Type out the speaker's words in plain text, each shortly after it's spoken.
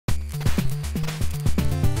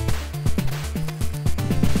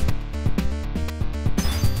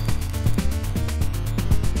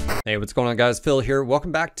Hey, what's going on, guys? Phil here.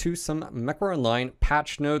 Welcome back to some Mechwarrior Online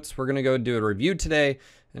patch notes. We're going to go do a review today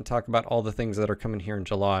and talk about all the things that are coming here in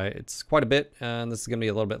July. It's quite a bit, and this is going to be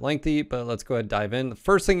a little bit lengthy, but let's go ahead and dive in. The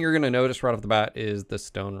first thing you're going to notice right off the bat is the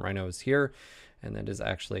stone rhinos here, and that is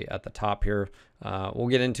actually at the top here. We'll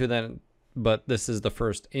get into that, but this is the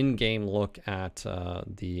first in-game look at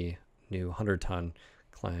the new 100-ton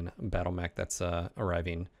clan battle mech that's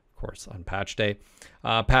arriving, course, on patch day.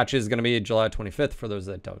 Patch is going to be July 25th for those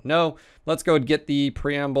that don't know. Let's go and get the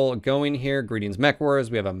preamble going here. Greetings,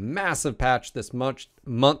 Mechwarriors. We have a massive patch this month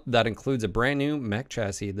that includes a brand new mech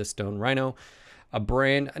chassis, the Stone Rhino, a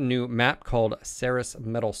brand new map called Ceres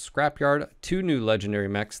Metal Scrapyard, two new legendary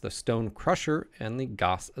mechs, the Stone Crusher and the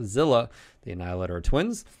Gothzilla, the Annihilator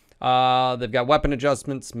twins. They've got weapon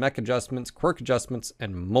adjustments, mech adjustments, quirk adjustments,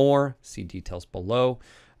 and more. See details below.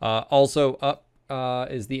 Also up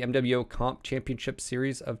is the MWO Comp Championship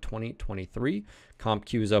Series of 2023. Comp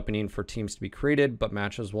queue is opening for teams to be created, but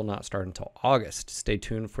matches will not start until August. Stay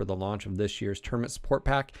tuned for the launch of this year's tournament support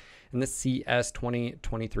pack and the CS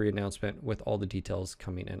 2023 announcement with all the details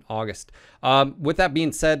coming in August. With that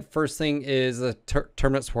being said, first thing is the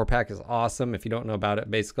tournament support pack is awesome. If you don't know about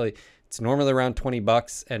it, basically it's normally around 20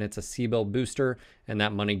 bucks and it's a C-Build booster, and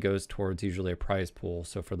that money goes towards usually a prize pool.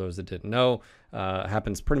 So for those that didn't know, it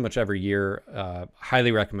happens pretty much every year.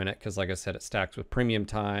 Highly recommend it because, like I said, it stacks with premium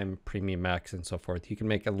time, premium mechs, and so forth. You can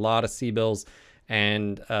make a lot of C-Bills,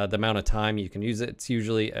 and the amount of time you can use it, it's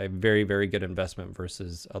usually a very, very good investment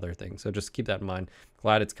versus other things. So just keep that in mind.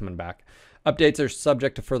 Glad it's coming back. Updates are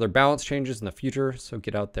subject to further balance changes in the future, so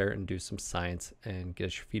get out there and do some science and get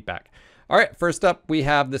us your feedback. All right, first up, we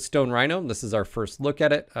have the Stone Rhino. This is our first look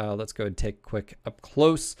at it. Let's go and take a quick up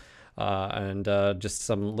close and just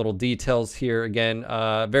some little details here. Again,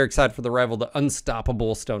 very excited for the arrival of the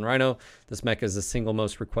unstoppable Stone Rhino. This mech is the single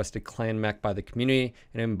most requested clan mech by the community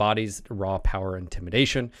and embodies raw power and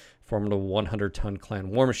intimidation. Formidable 100-ton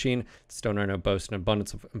clan war machine, the Stone Rhino boasts an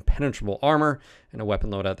abundance of impenetrable armor and a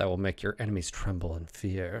weapon loadout that will make your enemies tremble in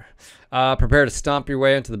fear. Prepare to stomp your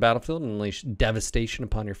way into the battlefield and unleash devastation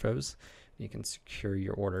upon your foes. You can secure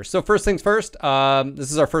your order. So first things first, this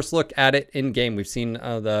is our first look at it in game. We've seen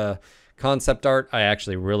the concept art. I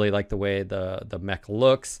actually really like the way the mech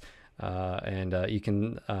looks. You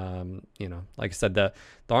can, you know, like I said, the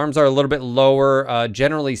arms are a little bit lower.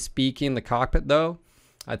 Generally speaking, the cockpit though,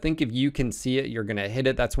 I think if you can see it, you're going to hit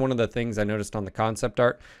it. That's one of the things I noticed on the concept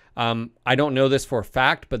art. I don't know this for a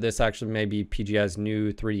fact, but this actually may be PGI's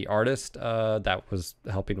new 3D artist that was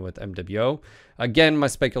helping with MWO. Again, my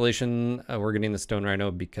speculation, we're getting the Stone Rhino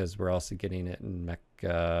because we're also getting it in mech,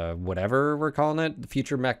 whatever we're calling it, the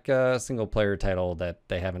future mech single player title that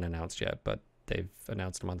they haven't announced yet, but they've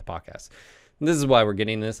announced them on the podcast. And this is why we're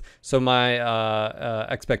getting this. So my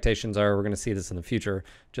expectations are we're going to see this in the future,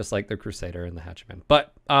 just like the Crusader and the Hatchman.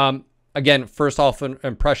 But again, first off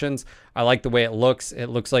impressions, I like the way it looks. It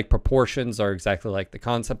looks like proportions are exactly like the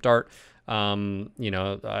concept art. You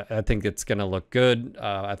know, I think it's going to look good.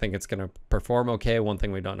 I think it's going to perform okay. One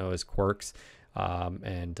thing we don't know is quirks. You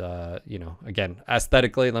know, again,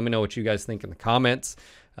 aesthetically, let me know what you guys think in the comments.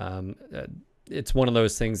 It's one of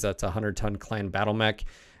those things that's a 100-ton clan battle mech.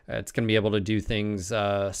 It's going to be able to do things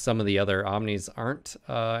some of the other Omnis aren't,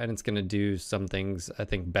 and it's going to do some things, I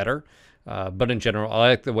think, better. But in general, I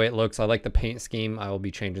like the way it looks. I like the paint scheme. I will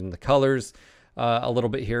be changing the colors a little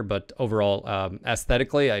bit here, but overall,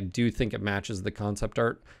 aesthetically, I do think it matches the concept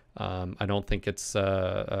art. I don't think it's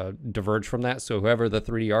diverged from that. So whoever the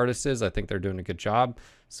 3D artist is, I think they're doing a good job.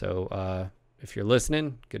 So if you're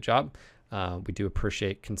listening, good job. We do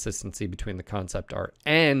appreciate consistency between the concept art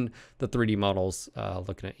and the 3D models.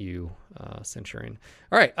 Looking at you, Centurion.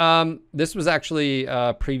 All right, this was actually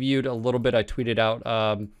previewed a little bit. I tweeted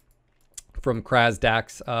out from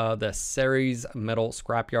Krasdax, the Ceres Metal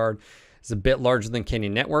Scrapyard is a bit larger than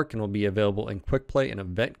Canyon Network and will be available in quick play and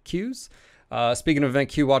event queues. Speaking of event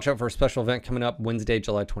queue, watch out for a special event coming up Wednesday,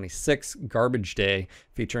 July 26th, Garbage Day,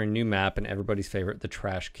 featuring a new map and everybody's favorite, the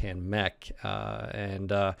Trash Can Mech.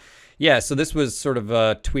 Yeah, so this was sort of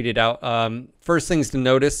tweeted out. First things to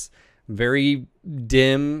notice, very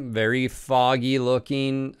dim, very foggy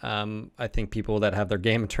looking. I think people that have their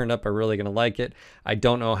game turned up are really going to like it. I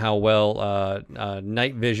don't know how well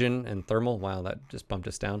night vision and thermal, wow, that just bumped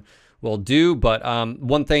us down, will do. But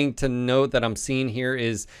one thing to note that I'm seeing here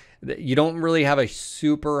is that you don't really have a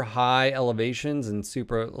super high elevations and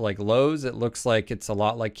super like lows. It looks like it's a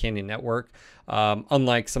lot like Canyon Network,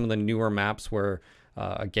 unlike some of the newer maps where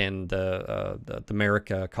again the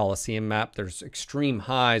America Coliseum map, there's extreme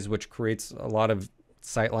highs, which creates a lot of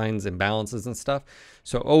sightlines and balances and stuff.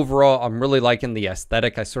 So overall, I'm really liking the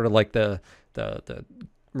aesthetic. I sort of like the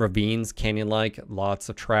ravines, canyon-like, lots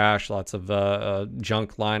of trash, lots of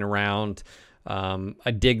junk lying around.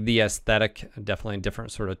 I dig the aesthetic, definitely a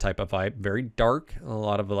different sort of type of vibe. Very dark, a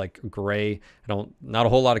lot of like gray. Not a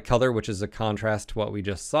whole lot of color, which is a contrast to what we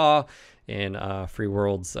just saw in Free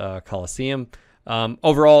World's Coliseum.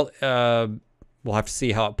 Overall, we'll have to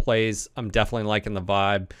see how it plays. I'm definitely liking the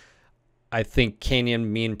vibe. I think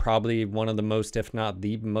Canyon being probably one of the most, if not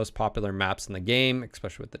the most popular maps in the game,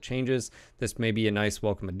 especially with the changes. This may be a nice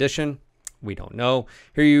welcome addition. We don't know.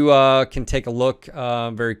 Here you can take a look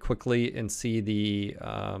very quickly and see the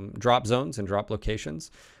drop zones and drop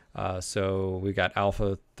locations. So we got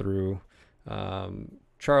Alpha through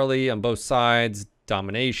Charlie on both sides,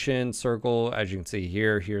 Domination, Circle. As you can see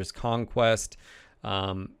here, here's Conquest.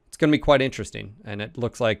 It's going to be quite interesting, and it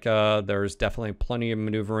looks like there's definitely plenty of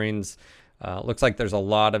maneuverings. Looks like there's a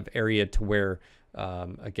lot of area to where,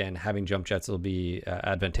 again, having jump jets will be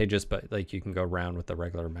advantageous, but like you can go around with the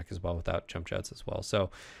regular mech as well without jump jets as well. So,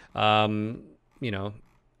 you know,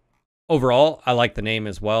 overall, I like the name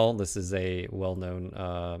as well. This is a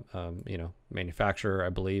well-known, you know, manufacturer, I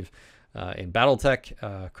believe, in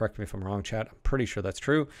BattleTech. Correct me if I'm wrong, chat. I'm pretty sure that's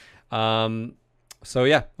true. So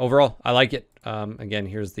yeah, overall, I like it. Again,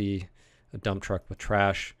 here's the dump truck with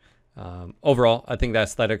trash. Overall, I think the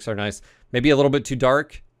aesthetics are nice. Maybe a little bit too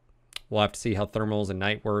dark. We'll have to see how thermals and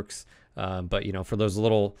night works. But, you know, for those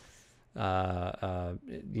little,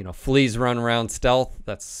 you know, fleas run around stealth,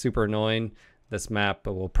 that's super annoying. This map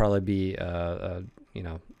will probably be, you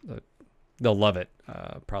know, they'll love it,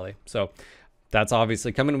 probably. So that's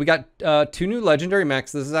obviously coming. We got 2 new legendary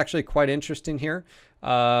mechs. This is actually quite interesting here.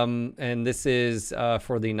 And this is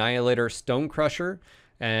for the Annihilator Stone Crusher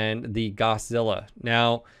and the Gothzilla.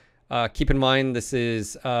 Now, keep in mind, this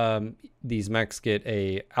is these mechs get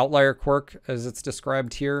a outlier quirk, as it's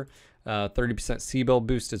described here. 30% C-bill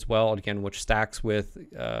boost as well, again, which stacks with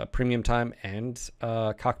premium time and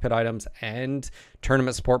cockpit items and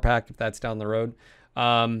tournament support pack if that's down the road.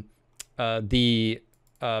 The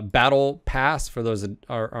Battle Pass, for those that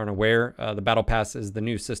aren't aware, the Battle Pass is the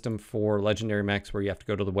new system for legendary mechs where you have to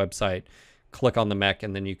go to the website, click on the mech,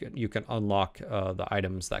 and then you can unlock the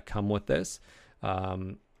items that come with this.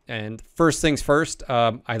 And first things first,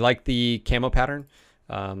 I like the camo pattern.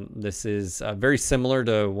 This is very similar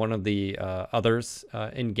to one of the others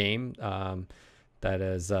in game. That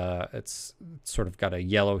is, it's sort of got a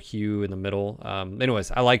yellow hue in the middle.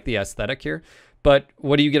 Anyways, I like the aesthetic here. But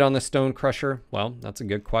what do you get on the Stone Crusher? Well, that's a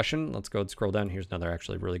good question. Let's go and scroll down. Here's another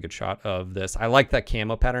actually really good shot of this. I like that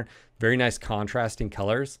camo pattern. Very nice contrasting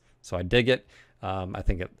colors. So I dig it. I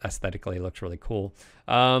think it aesthetically looks really cool.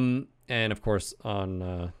 And of course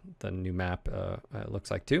on the new map, it looks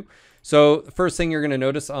like too. So the first thing you're going to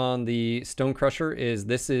notice on the Stone Crusher is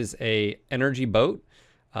this is a energy boat.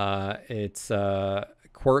 Its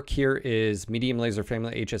quirk here is medium laser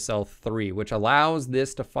family HSL 3, which allows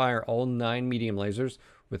this to fire all 9 medium lasers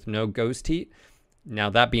with no ghost heat.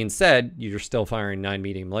 Now that being said, you're still firing 9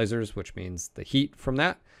 medium lasers, which means the heat from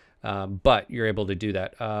that. But you're able to do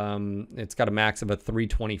that. It's got a max of a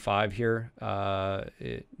 325 here.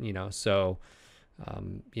 You know, so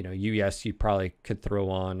you know, yes, you probably could throw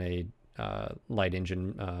on a light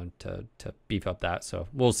engine to beef up that. So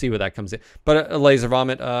we'll see what that comes in. But a laser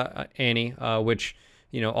vomit Annie, which,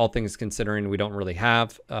 you know, all things considering, we don't really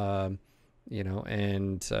have. You know,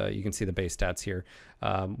 and you can see the base stats here.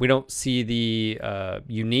 We don't see the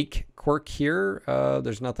unique quirk here.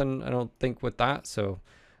 There's nothing, I don't think, with that. So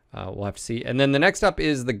we'll have to see. And then the next up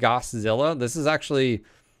is the Gothzilla. This is actually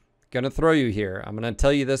going to throw you here. I'm going to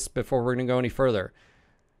tell you this before we're going to go any further.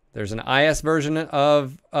 There's an IS version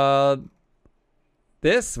of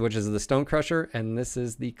this, which is the Stone Crusher, and this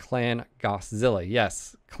is the Clan Gothzilla.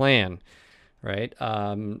 Yes, Clan, right?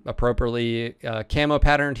 Appropriately camo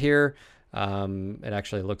patterned here. It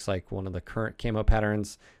actually looks like one of the current camo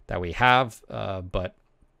patterns that we have, but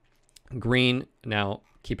green. Now,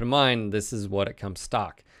 keep in mind, this is what it comes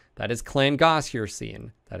stock. That is Clan Goss you're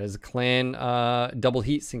seeing. That is Clan double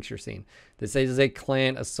heat sinks you're seeing. This is a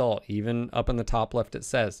Clan Assault. Even up in the top left it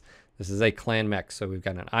says this is a Clan mech. So we've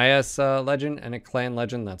got an IS legend and a Clan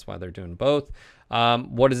legend. That's why they're doing both.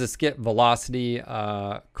 What does this get? Velocity,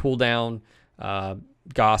 cooldown,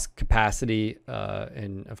 Goss capacity,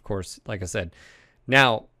 and of course, like I said.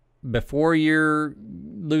 Now, before you're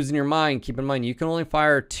losing your mind, keep in mind you can only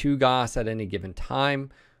fire 2 Goss at any given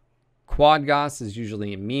time. Quad Goss is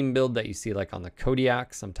usually a meme build that you see like on the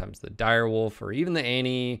Kodiak, sometimes the Direwolf, or even the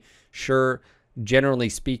Annie. Sure, generally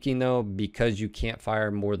speaking though, because you can't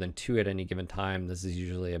fire more than 2 at any given time, this is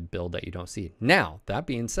usually a build that you don't see. Now, that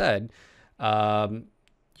being said,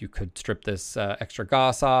 you you could strip this extra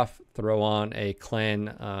Goss off, throw on a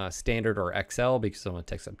clan standard or XL because someone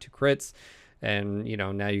takes up 2 crits, and you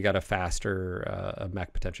know, now you got a faster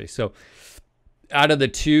mech potentially. So out of the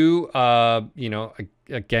two, you know,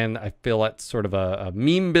 again, I feel that's sort of a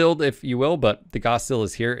meme build, if you will, but the Goss still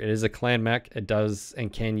is here. It is a clan mech. It does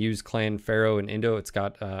and can use clan Pharaoh and Indo. It's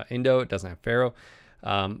got Indo. It doesn't have Pharaoh.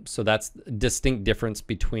 So that's a distinct difference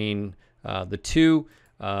between the two.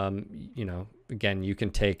 You know, again, you can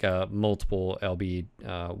take multiple LB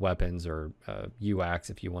weapons or UAX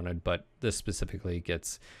if you wanted, but this specifically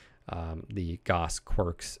gets the Goss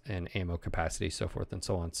quirks and ammo capacity, so forth and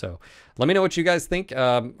so on. So let me know what you guys think.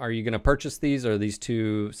 Are you going to purchase these? Are these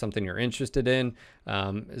two something you're interested in?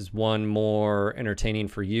 Is one more entertaining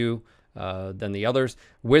for you than the others?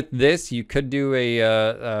 With this, you could do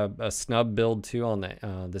a snub build too on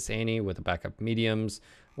the this Annie with a backup mediums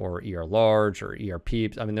or ER large or ER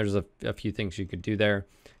peeps. I mean, there's a few things you could do there.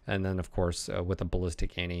 And then of course, with a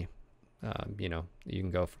ballistic Annie, you know, you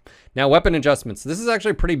can go now. Weapon adjustments. This is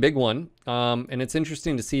actually a pretty big one, and it's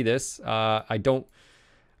interesting to see this. I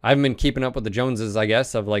haven't been keeping up with the Joneses, I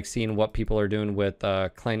guess, of like seeing what people are doing with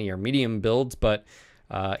clan or medium builds, but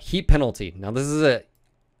heat penalty. Now this is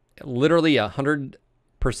literally 100%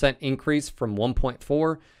 increase from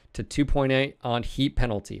 1.4 to 2.8 on heat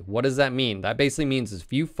penalty. What does that mean? That basically means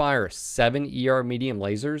if you fire 7 ER medium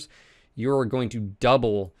lasers, you're going to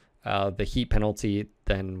double the heat penalty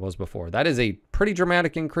than was before. That is a pretty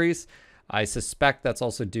dramatic increase. I suspect that's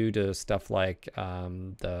also due to stuff like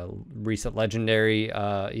the recent legendary,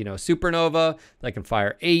 you know, Supernova that can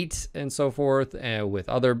fire 8 and so forth, and with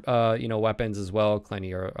other, you know, weapons as well, clan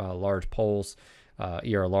ER large poles,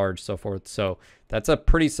 ER large, so forth. So that's a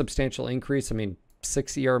pretty substantial increase. I mean,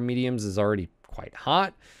 6 ER mediums is already quite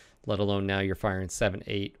hot, let alone now you're firing 7,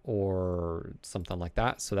 8 or something like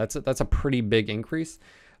that. So that's a pretty big increase.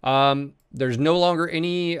 There's no longer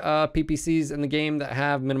any PPCs in the game that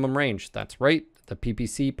have minimum range. That's right. The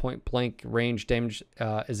PPC point blank range damage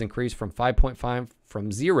is increased from 5.5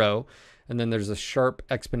 from 0. And then there's a sharp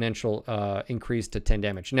exponential increase to 10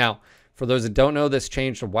 damage. Now, for those that don't know, this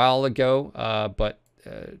changed a while ago, but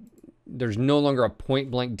there's no longer a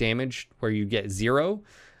point blank damage where you get 0.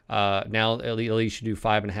 Now at least you do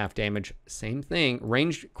 5.5 damage. Same thing.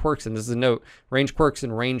 Range quirks, and this is a note, range quirks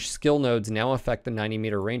and range skill nodes now affect the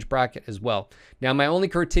 90-meter range bracket as well. Now my only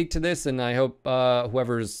critique to this, and I hope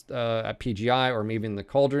whoever's at PGI or maybe in the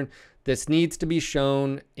Cauldron, this needs to be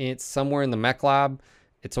shown. It's somewhere in the mech lab.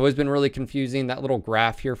 It's always been really confusing. That little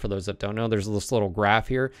graph here, for those that don't know, there's this little graph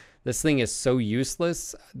here. This thing is so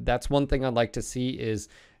useless. That's one thing I'd like to see is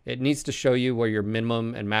it needs to show you where your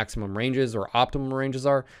minimum and maximum ranges or optimum ranges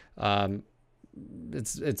are.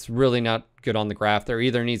 It's really not good on the graph. There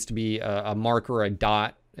either needs to be a marker or a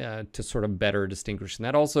dot to sort of better distinguish. And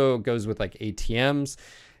that also goes with like ATMs,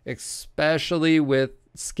 especially with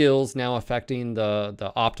skills now affecting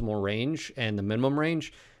the optimal range and the minimum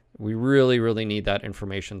range. We really, really need that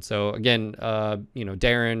information. So again, you know,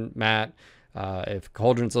 Darren, Matt, if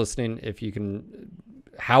Cauldron's listening, if you can,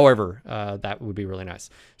 however, that would be really nice.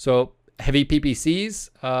 So heavy PPCs,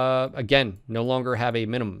 again, no longer have a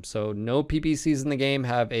minimum. So no PPCs in the game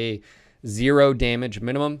have a 0 damage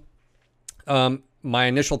minimum. My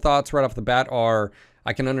initial thoughts right off the bat are,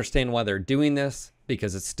 I can understand why they're doing this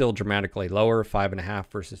because it's still dramatically lower, 5.5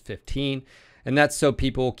 versus 15. And that's so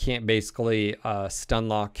people can't basically stun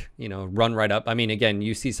lock, you know, run right up. I mean, again,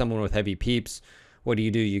 you see someone with heavy peeps, what do?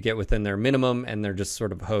 You get within their minimum and they're just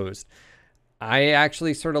sort of hosed. I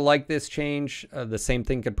actually sort of like this change. The same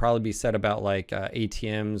thing could probably be said about like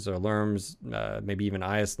ATMs or LERMs, maybe even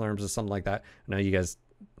IS LERMs or something like that. I know you guys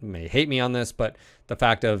may hate me on this, but the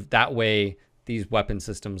fact of that way, these weapon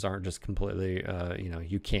systems aren't just completely, you know,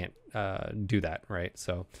 you can't do that, right?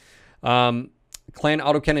 So clan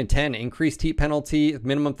autocannon 10, increased heat penalty,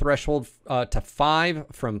 minimum threshold to 5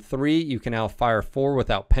 from 3. You can now fire 4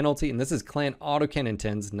 without penalty. And this is clan autocannon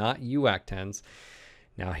 10s, not UAC 10s.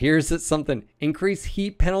 Now here's something, increase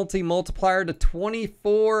heat penalty multiplier to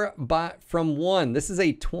 24 from 1. This is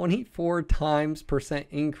a 24 times %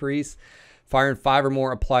 increase. Firing 5 or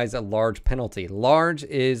more applies a large penalty. Large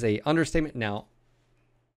is a understatement. Now,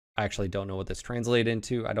 I actually don't know what this translates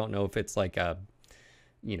into. I don't know if it's like a,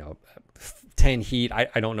 you know, 10 heat.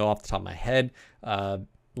 I don't know off the top of my head.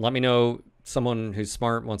 Let me know, someone who's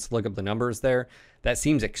smart wants to look up the numbers there. That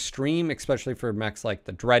seems extreme, especially for mechs like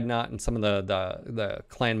the Dreadnought and some of the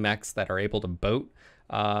clan mechs that are able to boat,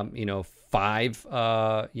 you know,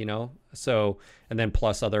 5, you know, so, and then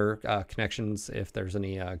plus other connections if there's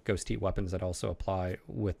any ghost heat weapons that also apply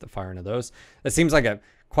with the firing of those. It seems like a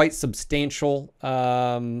quite substantial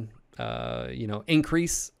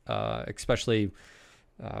increase, especially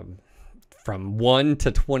from 1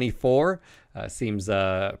 to 24. Seems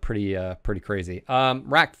pretty crazy.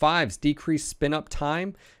 Rack 5s decrease spin up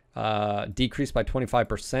time, decreased by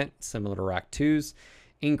 25%, similar to Rack 2s.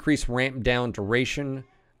 Increase ramp down duration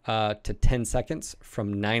to 10 seconds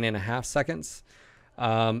from 9.5 seconds.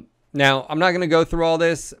 Now, I'm not going to go through all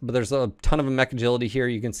this, but there's a ton of mech agility here.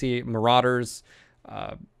 You can see Marauders,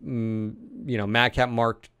 Madcap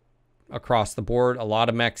marked across the board. A lot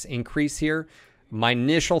of mechs increase here. My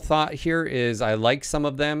initial thought here is I like some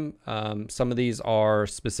of them. Some of these are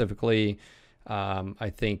specifically,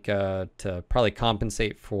 I think, to probably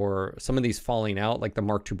compensate for some of these falling out, like the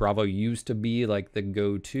Mark II Bravo used to be like the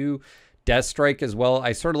go-to. Deathstrike as well.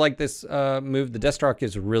 I sort of like this move. The Deathstrike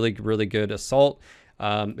is really good assault.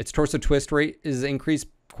 Its torso twist rate is increased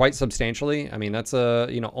quite substantially. I mean, that's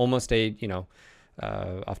almost a,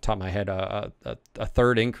 off the top of my head, a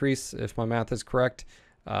third increase, if my math is correct.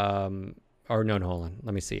 Or no, hold on.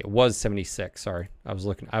 Let me see. It was 76. Sorry. I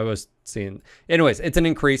was seeing. Anyways, it's an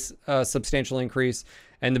increase, substantial increase.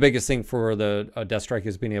 And the biggest thing for the Deathstrike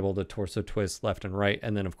is being able to torso twist left and right.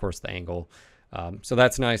 And then, of course, the angle. So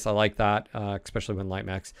that's nice. I like that, especially when light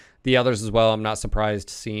mechs. The others as well, I'm not surprised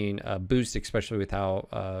seeing a boost, especially with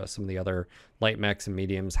how some of the other light mechs and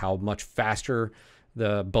mediums, how much faster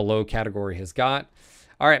the below category has got.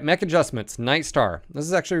 All right, mech adjustments, Night Star. This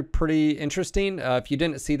is actually pretty interesting. If you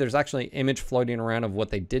didn't see, there's actually an image floating around of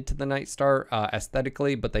what they did to the Night Star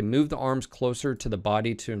aesthetically, but they moved the arms closer to the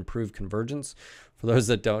body to improve convergence. For those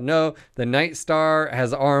that don't know, the Night Star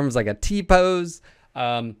has arms like a T-pose.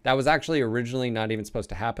 That was actually originally not even supposed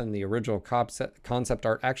to happen. The original concept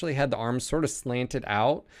art actually had the arms sort of slanted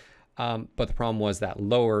out, but the problem was that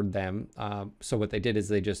lowered them. So what they did is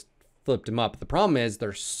they just flipped them up. The problem is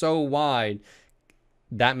they're so wide.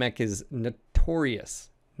 That mech is notorious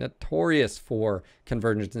for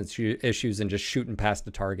convergence issues and just shooting past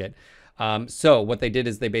the target. So what they did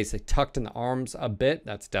is they basically tucked in the arms a bit.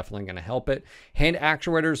 That's definitely going to help it. Hand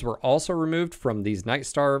actuators were also removed from these Night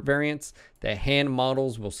Star variants. The hand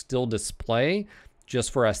models will still display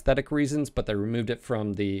just for aesthetic reasons, but they removed it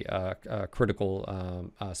from the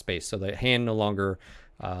critical space. So the hand no longer,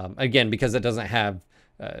 again, because it doesn't have...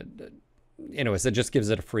 anyways, it just gives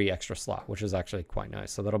it a free extra slot, which is actually quite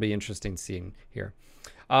nice. So that'll be interesting seeing here.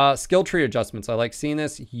 Skill tree adjustments. I like seeing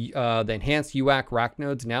this. The enhanced UAC rack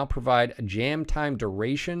nodes now provide a jam time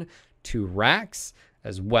duration to racks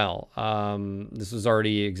as well. This was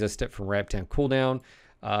already existed from ramp down cooldown.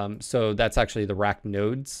 So that's actually the rack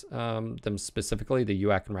nodes, them specifically, the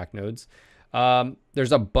UAC and rack nodes.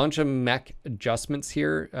 There's a bunch of mech adjustments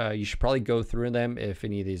here. You should probably go through them if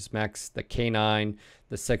any of these mechs, the K9,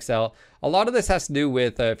 the 6L. A lot of this has to do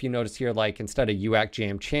with, if you notice here, like instead of UAC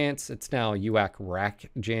jam chance, it's now UAC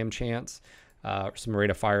rack jam chance. Some rate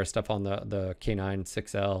of fire stuff on the K9,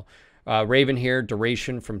 6L. Raven here,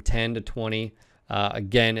 duration from 10 to 20.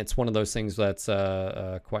 Again, it's one of those things that's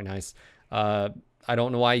quite nice. I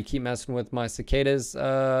don't know why you keep messing with my cicadas,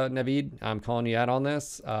 Naveed. I'm calling you out on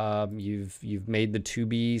this. You've made the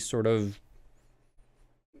 2B sort of...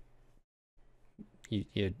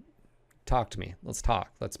 You talk to me. Let's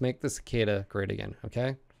talk. Let's make the cicada great again,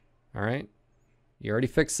 okay? All right? You already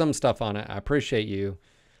fixed some stuff on it. I appreciate you,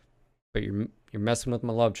 but you're messing with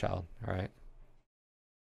my love child, all right?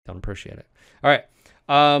 Don't appreciate it. All right.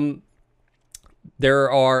 There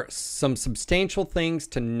are some substantial things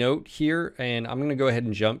to note here, and I'm going to go ahead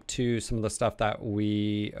and jump to some of the stuff that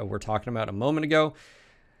we were talking about a moment ago.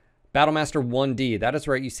 Battlemaster 1D, that is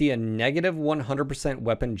right. You see a negative 100%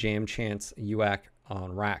 weapon jam chance UAC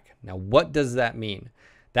on rack. Now, what does that mean?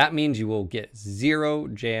 That means you will get 0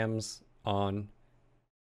 jams on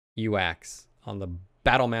UACs on the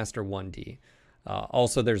Battlemaster 1D.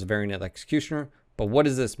 Also, there's a variant of Executioner, but what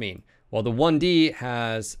does this mean? Well, the 1D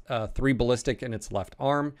has 3 ballistic in its left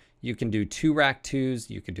arm. You can do 2 rack 2s.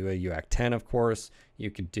 You could do a UAC 10, of course.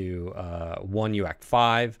 You could do 1 UAC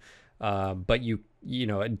 5. But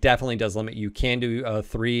it definitely does limit. You can do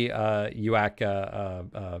 3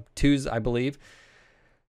 UAC 2s, I believe.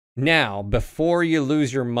 Now, before you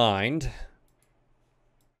lose your mind,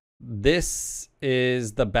 this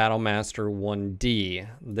is the Battlemaster 1D.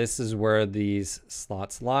 This is where these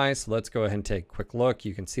slots lie. So let's go ahead and take a quick look.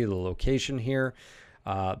 You can see the location here.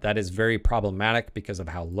 That is very problematic because of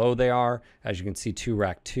how low they are. As you can see, 2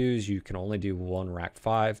 rack 2s. You can only do 1 rack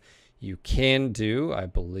 5. You can do, I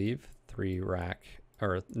believe, 3 rack,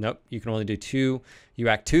 or nope, you can only do 2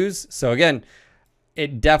 UAC 2s. So again,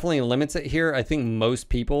 it definitely limits it here. I think most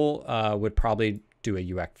people would probably do a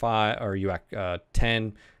UAC 5 or UAC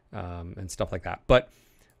 10 and stuff like that. But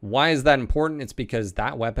Why is that important? It's because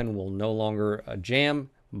that weapon will no longer jam,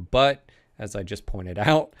 but as I just pointed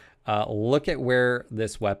out, look at where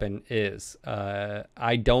this weapon is.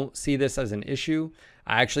 I don't see this as an issue.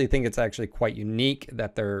 I actually think it's actually quite unique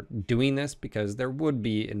that they're doing this, because there would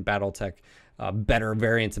be in Battletech better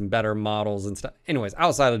variants and better models and stuff. Anyways,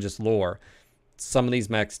 outside of just lore, some of these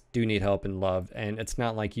mechs do need help and love, and it's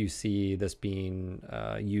not like you see this being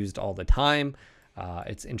used all the time.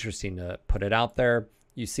 It's interesting to put it out there.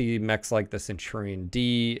 You see mechs like the Centurion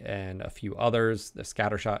D and a few others, the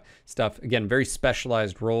Scattershot stuff. Again, very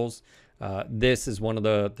specialized roles. This is one of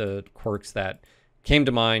the quirks that came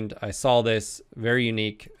to mind. I saw this, very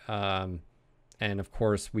unique. And of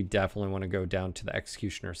course, we definitely want to go down to the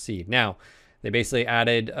Executioner C. Now, they basically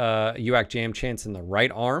added UAC jam chance in the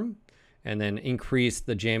right arm, and then increased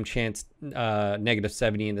the jam chance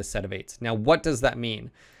 -70 in the set of 8s. Now, what does that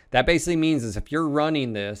mean? That basically means is if you're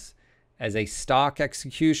running this as a stock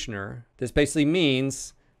Executioner, this basically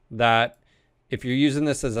means that if you're using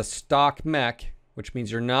this as a stock mech, which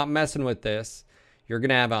means you're not messing with this, you're going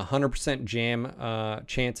to have a 100% jam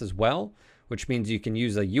chance as well, which means you can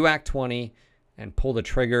use a UAC 20 and pull the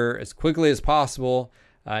trigger as quickly as possible,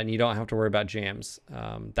 and you don't have to worry about jams.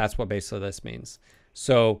 That's what basically this means.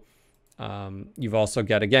 So you've also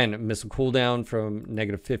got, again, missile cooldown from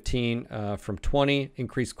 -15 from 20,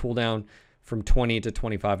 increased cooldown from 20 to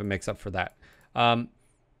 25. It makes up for that.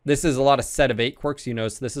 This is a lot of set of 8 quirks. You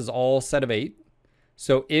notice this is all set of 8.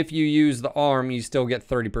 So if you use the arm, you still get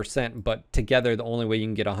 30%, but together the only way you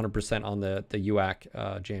can get 100% on the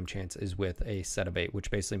UAC jam chance is with a set of 8, which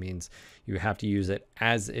basically means you have to use it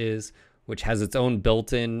as is, which has its own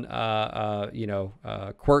built-in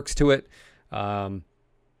quirks to it.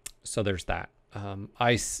 So there's that.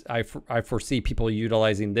 I foresee people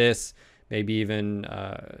utilizing this, maybe even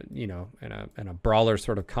in a brawler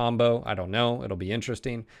sort of combo. I don't know. It'll be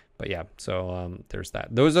interesting. But yeah, so there's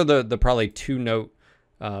that. Those are the probably 2 note.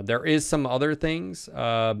 There is some other things.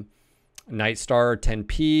 Night Star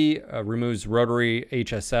 10P removes rotary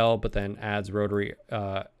HSL, but then adds rotary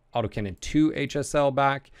autocannon 2 HSL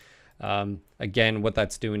back. Again, what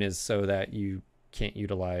that's doing is so that you can't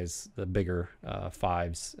utilize the bigger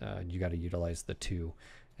 5s. You got to utilize the 2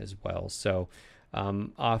 as well. So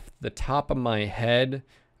off the top of my head,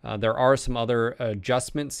 there are some other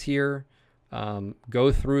adjustments here.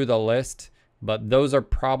 Go through the list, but those are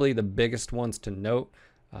probably the biggest ones to note.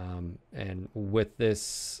 And with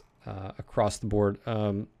this across the board,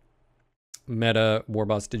 Meta,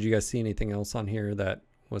 Warboss, did you guys see anything else on here that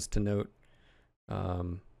was to note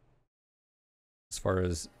as far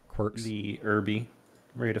as quirks? The Irby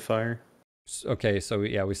rate of fire. Okay, so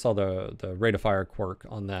yeah, we saw the rate of fire quirk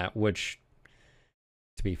on that, which,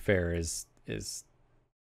 to be fair, is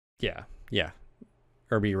yeah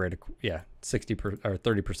Irby rate of, 60% or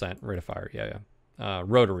 30% rate of fire,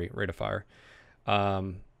 rotary rate of fire,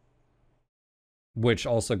 which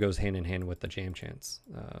also goes hand in hand with the jam chance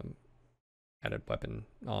added weapon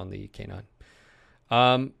on the K9.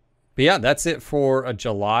 But yeah, that's it for a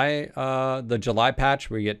July, the July patch.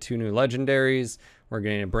 We get 2 new legendaries. We're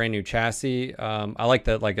getting a brand new chassis. I like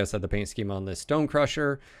that, like I said, the paint scheme on this Stone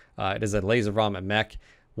Crusher. It is a laser vomit mech.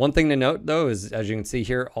 One thing to note, though, is as you can see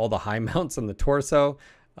here, all the high mounts on the torso.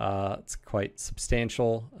 It's quite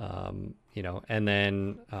substantial, and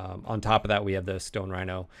then on top of that, we have the Stone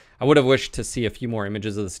Rhino. I would have wished to see a few more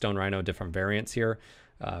images of the Stone Rhino, different variants here,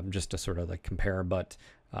 just to sort of like compare, but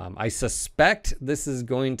I suspect this is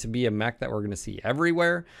going to be a mech that we're going to see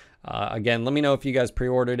everywhere. Again, let me know if you guys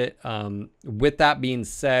pre-ordered it. With that being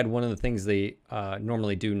said, one of the things they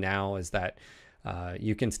normally do now is that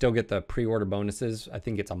you can still get the pre-order bonuses. I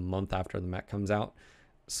think it's a month after the mech comes out.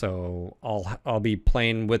 So I'll be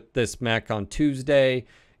playing with this mech on Tuesday.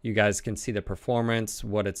 You guys can see the performance,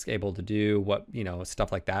 what it's able to do, what,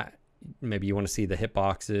 stuff like that. Maybe you want to see the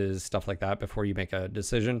hitboxes, stuff like that before you make a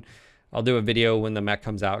decision. I'll do a video when the mech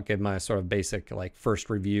comes out, give my sort of basic like first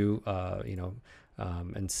review,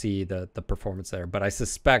 and see the performance there. But I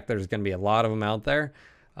suspect there's going to be a lot of them out there.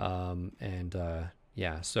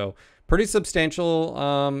 Yeah, so pretty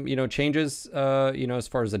substantial, changes, as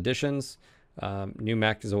far as additions. New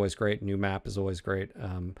mech is always great. New map is always great.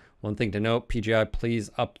 One thing to note, PGI, please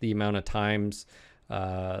up the amount of times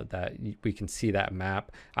that we can see that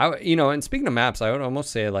map. And speaking of maps, I would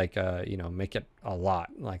almost say like, make it a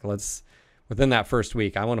lot. Like within that first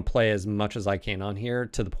week, I want to play as much as I can on here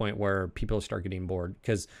to the point where people start getting bored,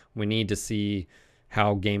 because we need to see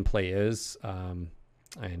how gameplay is. And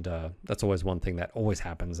that's always one thing that always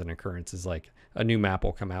happens in occurrence is like a new map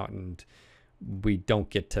will come out and we don't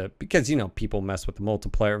get to, because, people mess with the vote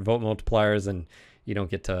multipliers and you don't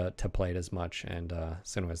get to play it as much. And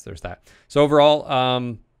so anyways, there's that. So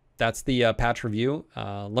overall, that's the patch review.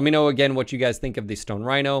 Let me know again what you guys think of the Stone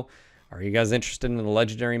Rhino. Are you guys interested in the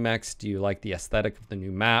legendary mechs? Do you like the aesthetic of the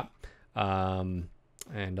new map?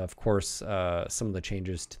 And of course, some of the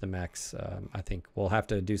changes to the mechs. I think we'll have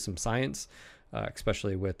to do some science,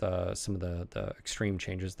 especially with some of the extreme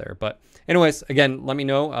changes there. But anyways, again, let me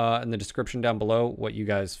know in the description down below what you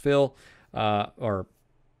guys feel, or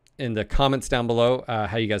in the comments down below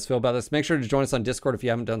how you guys feel about this. Make sure to join us on Discord if you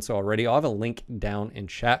haven't done so already. I'll have a link down in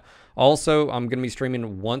chat. Also, I'm going to be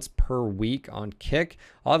streaming once per week on Kick.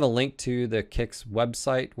 I'll have a link to the Kick's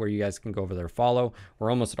website where you guys can go over there, follow. We're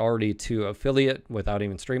almost already to affiliate without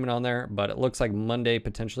even streaming on there, but it looks like Monday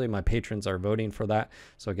potentially my patrons are voting for that.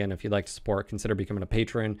 So again, if you'd like to support, consider becoming a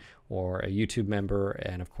patron or a YouTube member,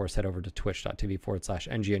 and of course head over to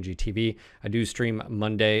twitch.tv/NGNGTV. I do stream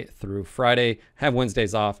Monday through Friday, have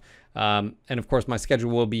Wednesdays off. And of course my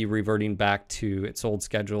schedule will be reverting back to its old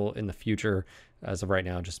schedule in the future. As of right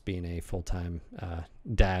now, just being a full-time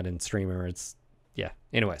dad and streamer, yeah.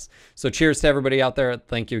 Anyways, so cheers to everybody out there.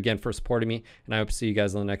 Thank you again for supporting me, and I hope to see you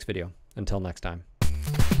guys in the next video. Until next time.